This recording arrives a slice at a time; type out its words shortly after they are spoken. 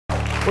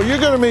Well, you're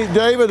going to meet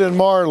David and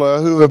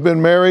Marla, who have been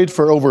married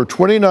for over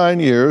 29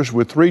 years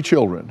with 3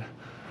 children.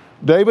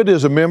 David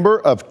is a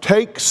member of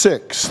Take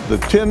 6, the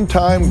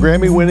 10-time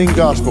Grammy-winning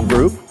gospel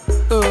group.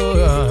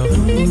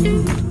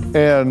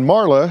 And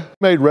Marla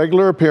made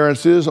regular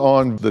appearances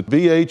on the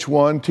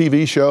VH1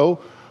 TV show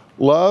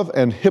Love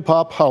and Hip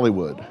Hop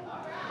Hollywood.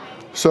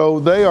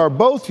 So they are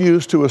both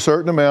used to a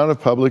certain amount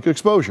of public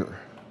exposure.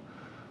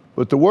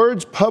 But the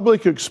words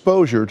public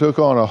exposure took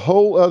on a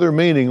whole other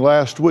meaning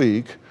last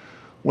week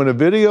when a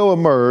video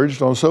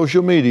emerged on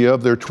social media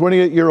of their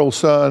 28-year-old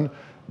son,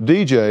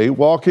 DJ,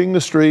 walking the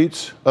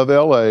streets of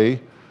LA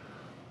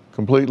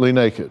completely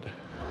naked.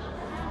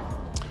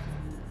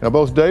 Now,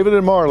 both David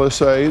and Marla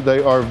say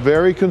they are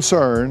very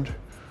concerned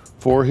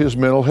for his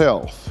mental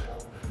health.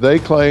 They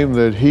claim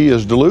that he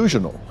is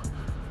delusional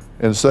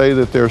and say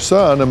that their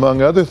son,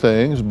 among other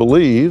things,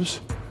 believes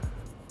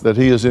that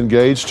he is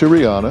engaged to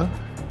Rihanna,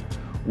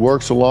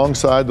 works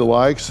alongside the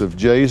likes of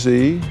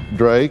Jay-Z,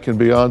 Drake, and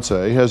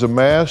Beyonce, has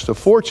amassed a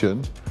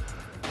fortune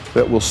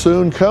that will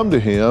soon come to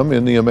him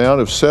in the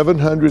amount of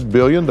 $700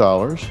 billion,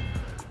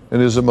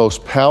 and is the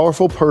most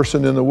powerful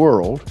person in the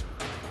world,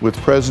 with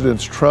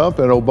Presidents Trump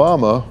and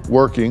Obama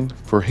working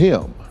for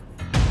him.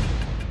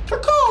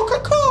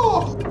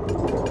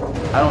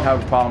 I don't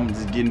have a problem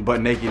just getting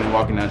butt naked and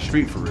walking down the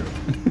street for real.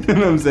 You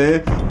know what I'm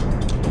saying?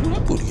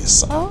 That booty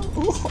is soft.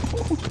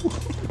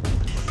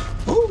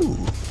 Ooh.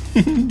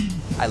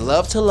 I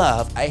love to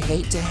love, I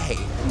hate to hate.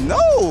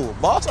 No,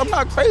 boss, I'm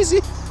not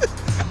crazy.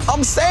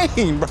 I'm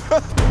sane, bro.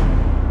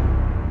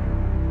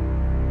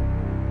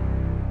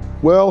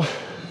 Well,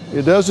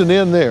 it doesn't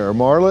end there.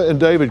 Marla and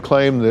David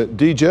claim that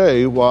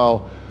DJ,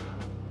 while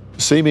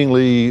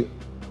seemingly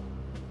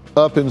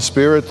up in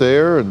spirit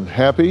there and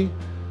happy,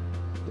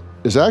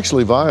 is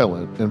actually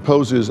violent and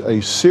poses a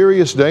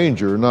serious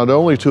danger not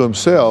only to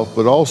himself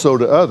but also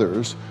to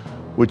others,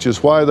 which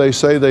is why they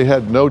say they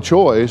had no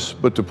choice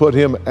but to put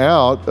him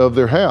out of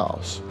their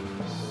house.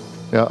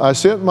 Now, I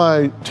sent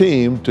my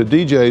team to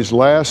DJ's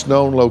last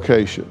known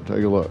location.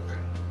 Take a look.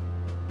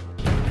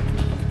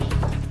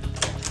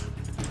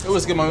 Hey,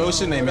 what's good, man?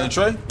 What's your name, man?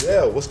 Trey?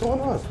 Yeah, what's going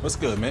on? What's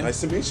good, man?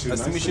 Nice to meet you.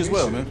 Nice to meet you as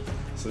well, man.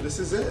 So this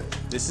is it?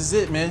 This is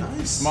it, man.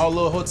 Nice. Small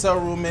little hotel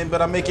room, man,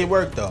 but I make it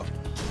work, though.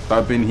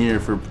 I've been here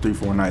for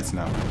 3-4 nights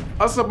now.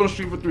 I slept on the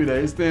street for 3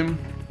 days, then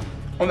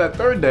on that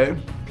 3rd day,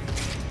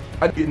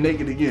 I'd get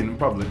naked again in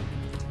public.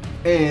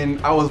 And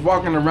I was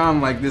walking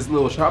around like this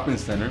little shopping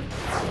center,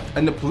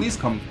 and the police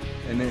come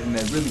and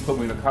they really put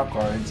me in a cop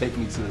car and take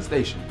me to the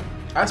station.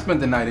 I spent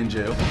the night in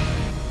jail.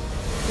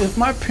 If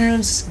my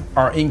parents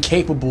are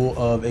incapable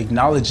of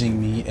acknowledging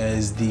me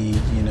as the,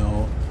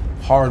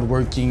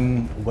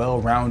 hardworking,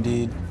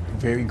 well-rounded,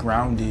 very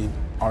grounded,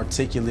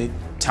 articulate,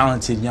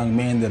 talented young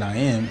man that I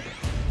am,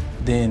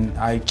 then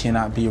I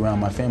cannot be around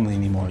my family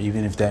anymore,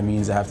 even if that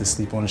means I have to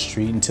sleep on the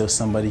street until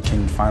somebody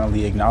can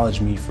finally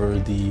acknowledge me for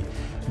the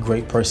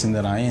great person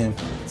that I am.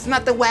 It's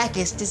not the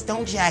wackest, just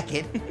don't jack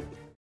it.